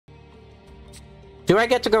Do I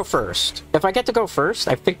get to go first? If I get to go first,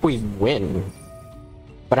 I think we win.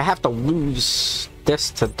 But I have to lose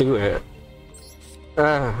this to do it.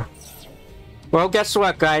 Well, guess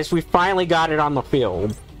what, guys? We finally got it on the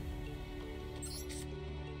field.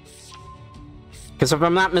 Because if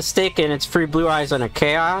I'm not mistaken, it's 3 blue eyes and a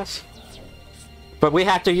chaos. But we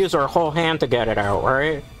have to use our whole hand to get it out,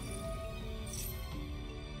 right?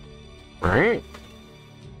 Right?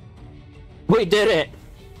 We did it!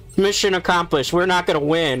 Mission accomplished. We're not gonna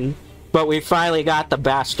win, but we finally got the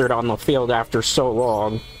bastard on the field after so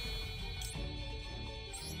long.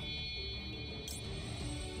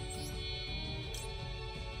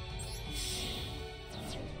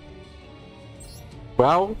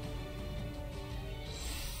 Well,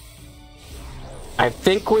 I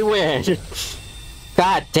think we win.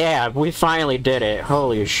 God damn, we finally did it.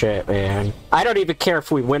 Holy shit, man. I don't even care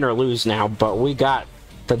if we win or lose now, but we got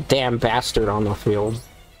the damn bastard on the field.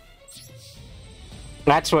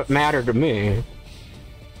 That's what mattered to me.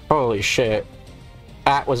 Holy shit.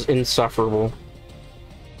 That was insufferable.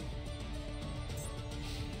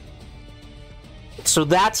 So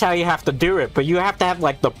that's how you have to do it, but you have to have,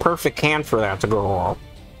 like, the perfect hand for that to go off.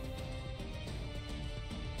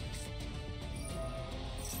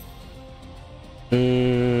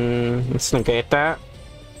 Let's negate that.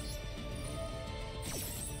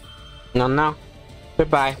 No.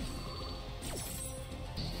 Goodbye.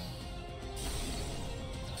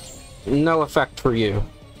 No effect for you.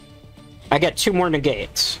 I get 2 more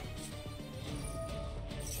negates.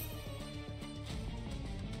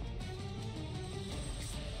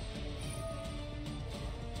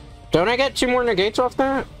 Don't I get 2 more negates off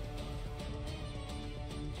that?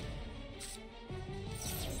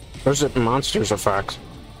 Or is it monsters effect?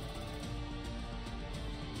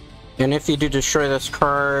 And if you do destroy this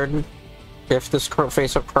card, if this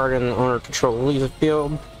face-up card in the owner control leaves the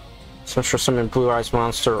field, special summon Blue Eyes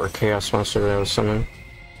monster or Chaos monster that was summoned.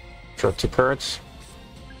 Draw 2 cards.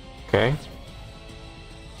 Okay.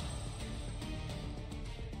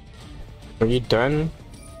 Are you done?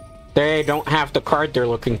 They don't have the card they're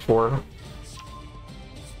looking for.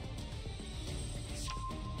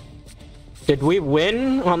 Did we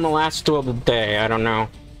win on the last duel of the day? I don't know.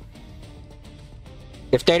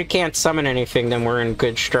 If they can't summon anything, then we're in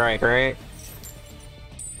good strike, right?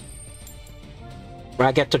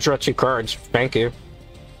 I get to draw 2 cards. Thank you.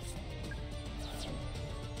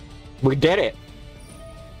 We did it.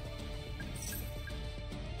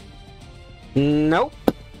 Nope.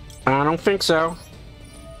 I don't think so.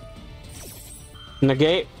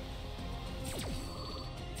 Negate.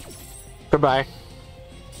 Goodbye.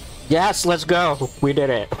 Yes, let's go. We did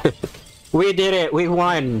it. We did it. We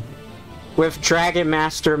won. With Dragon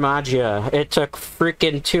Master Magia. It took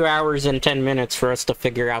freaking 2 hours and 10 minutes for us to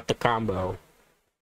figure out the combo.